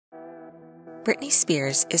Britney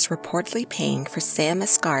Spears is reportedly paying for Sam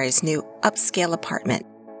Asghari's new upscale apartment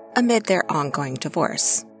amid their ongoing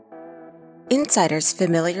divorce. Insiders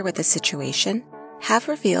familiar with the situation have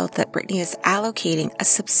revealed that Britney is allocating a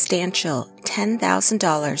substantial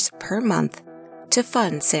 $10,000 per month to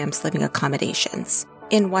fund Sam's living accommodations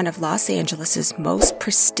in one of Los Angeles' most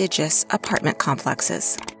prestigious apartment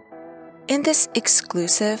complexes. In this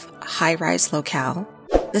exclusive, high-rise locale,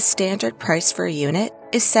 the standard price for a unit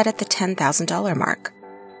is set at the $10,000 mark.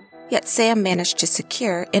 Yet Sam managed to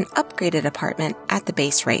secure an upgraded apartment at the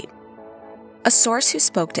base rate. A source who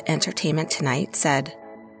spoke to Entertainment Tonight said,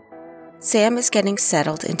 "Sam is getting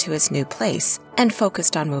settled into his new place and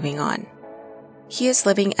focused on moving on. He is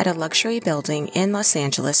living at a luxury building in Los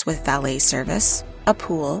Angeles with valet service, a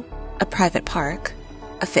pool, a private park,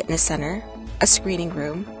 a fitness center, a screening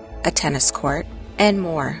room, a tennis court, and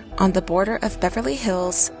more on the border of Beverly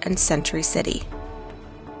Hills and Century City."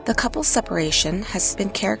 The couple's separation has been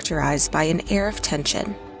characterized by an air of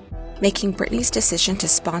tension, making Britney's decision to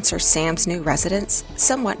sponsor Sam's new residence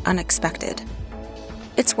somewhat unexpected.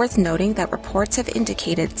 It's worth noting that reports have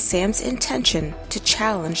indicated Sam's intention to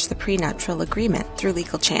challenge the prenuptial agreement through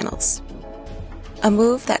legal channels, a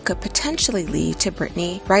move that could potentially lead to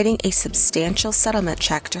Britney writing a substantial settlement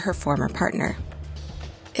check to her former partner.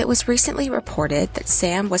 It was recently reported that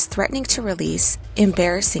Sam was threatening to release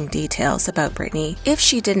embarrassing details about Britney if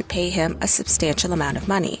she didn't pay him a substantial amount of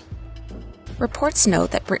money. Reports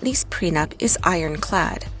note that Britney's prenup is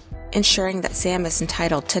ironclad, ensuring that Sam is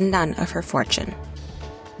entitled to none of her fortune.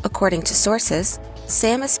 According to sources,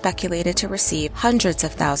 Sam is speculated to receive hundreds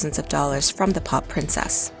of thousands of dollars from the pop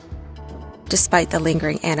princess. Despite the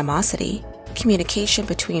lingering animosity, communication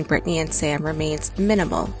between Britney and Sam remains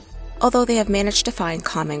minimal, although they have managed to find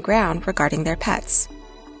common ground regarding their pets.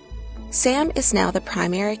 Sam is now the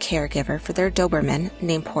primary caregiver for their Doberman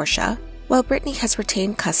named Portia, while Britney has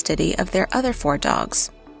retained custody of their other 4 dogs,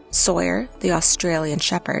 Sawyer, the Australian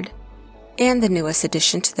Shepherd, and the newest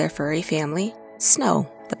addition to their furry family, Snow,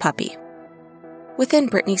 the puppy. Within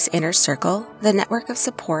Britney's inner circle, the network of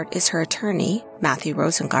support is her attorney, Matthew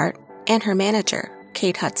Rosengart, and her manager,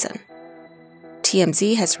 Kate Hudson.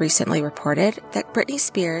 TMZ has recently reported that Britney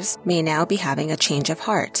Spears may now be having a change of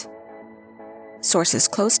heart. Sources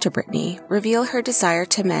close to Britney reveal her desire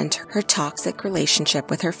to mend her toxic relationship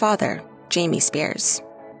with her father, Jamie Spears.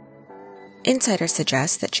 Insiders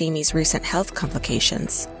suggest that Jamie's recent health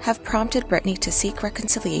complications have prompted Britney to seek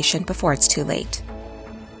reconciliation before it's too late.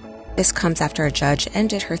 This comes after a judge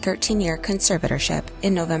ended her 13-year conservatorship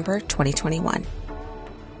in November 2021.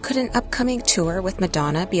 Could an upcoming tour with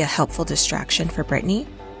Madonna be a helpful distraction for Britney?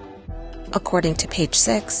 According to Page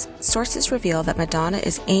 6, sources reveal that Madonna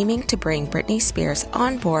is aiming to bring Britney Spears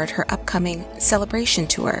on board her upcoming Celebration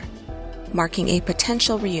tour, marking a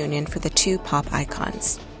potential reunion for the 2 pop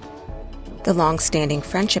icons. The long-standing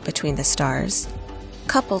friendship between the stars,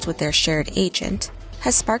 coupled with their shared agent,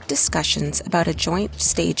 has sparked discussions about a joint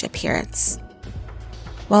stage appearance.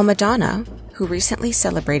 While Madonna, who recently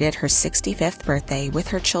celebrated her 65th birthday with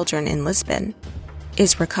her children in Lisbon,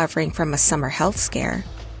 is recovering from a summer health scare,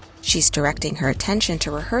 she's directing her attention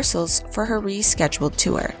to rehearsals for her rescheduled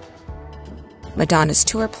tour. Madonna's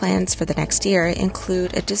tour plans for the next year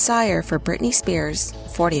include a desire for Britney Spears,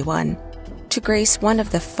 41, to grace one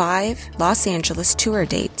of the 5 Los Angeles tour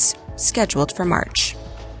dates scheduled for March.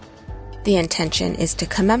 The intention is to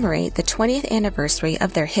commemorate the 20th anniversary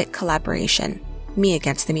of their hit collaboration, Me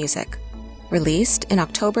Against the Music, released in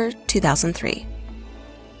October 2003.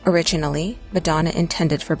 Originally, Madonna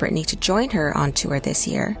intended for Britney to join her on tour this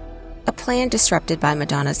year, a plan disrupted by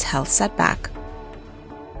Madonna's health setback.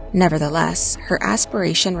 Nevertheless, her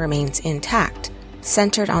aspiration remains intact,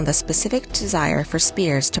 centered on the specific desire for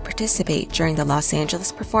Spears to participate during the Los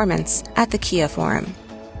Angeles performance at the Kia Forum.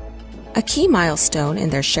 A key milestone in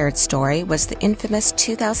their shared story was the infamous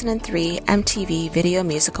 2003 MTV Video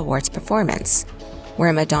Music Awards performance,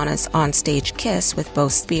 where Madonna's on-stage kiss with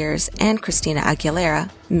both Spears and Christina Aguilera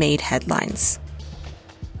made headlines.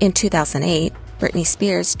 In 2008, Britney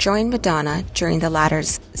Spears joined Madonna during the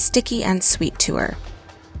latter's Sticky and Sweet tour,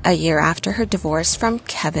 a year after her divorce from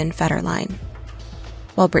Kevin Federline.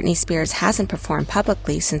 While Britney Spears hasn't performed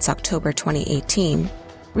publicly since October 2018,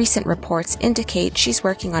 recent reports indicate she's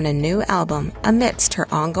working on a new album amidst her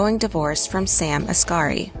ongoing divorce from Sam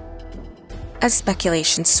Asghari. As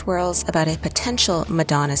speculation swirls about a potential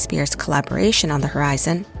Madonna-Spears collaboration on the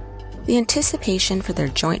horizon, the anticipation for their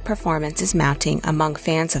joint performance is mounting among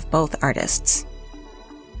fans of both artists.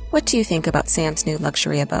 What do you think about Sam's new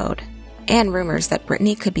luxury abode, and rumors that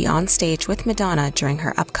Britney could be on stage with Madonna during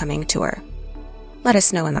her upcoming tour? Let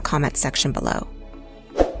us know in the comments section below.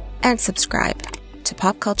 and subscribe to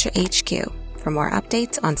Pop Culture HQ for more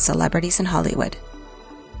updates on celebrities in Hollywood.